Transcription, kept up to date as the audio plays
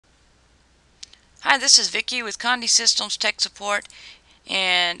Hi, this is Vicki with Condi Systems Tech Support,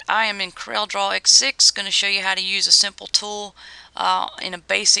 and I am in CorelDRAW X6 going to show you how to use a simple tool in a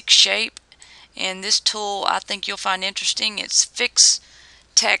basic shape. And this tool I think you'll find interesting. It's Fix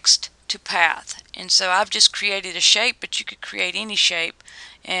Text to Path. And so I've just created a shape, but you could create any shape,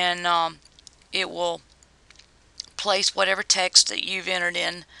 and it will place whatever text that you've entered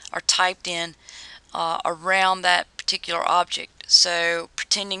in or typed in around that particular object. So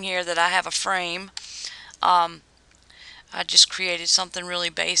pretending here that I have a frame, I just created something really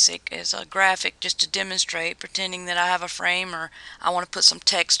basic as a graphic just to demonstrate, pretending that I have a frame or I want to put some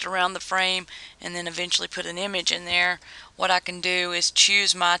text around the frame and then eventually put an image in there. What I can do is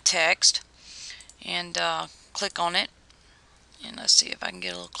choose my text and click on it, and let's see if I can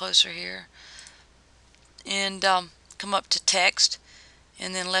get a little closer here, and come up to text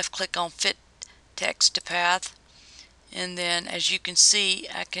and then left click on Fit Text to Path, and then as you can see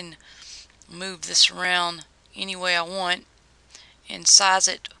I can move this around any way I want and size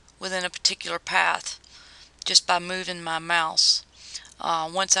it within a particular path just by moving my mouse.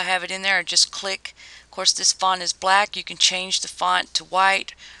 Once I have it in there, I just click. Of course, this font is black. You can change the font to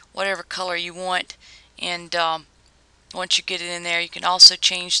white, whatever color you want, and once you get it in there, you can also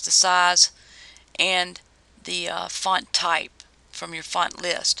change the size and the font type from your font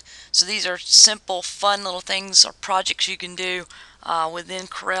list. So these are simple, fun little things or projects you can do within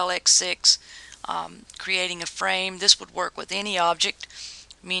Corel X6. Creating a frame. This would work with any object,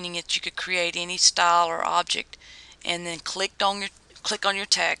 meaning that you could create any style or object, and then click on your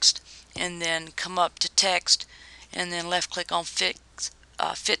text, and then come up to text, and then left click on Fit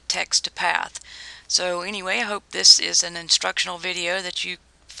Text to Path. So anyway, I hope this is an instructional video that you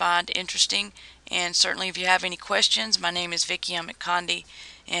find interesting, and certainly if you have any questions, my name is Vicki. I'm at Condi,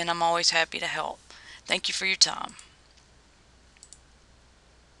 and I'm always happy to help. Thank you for your time.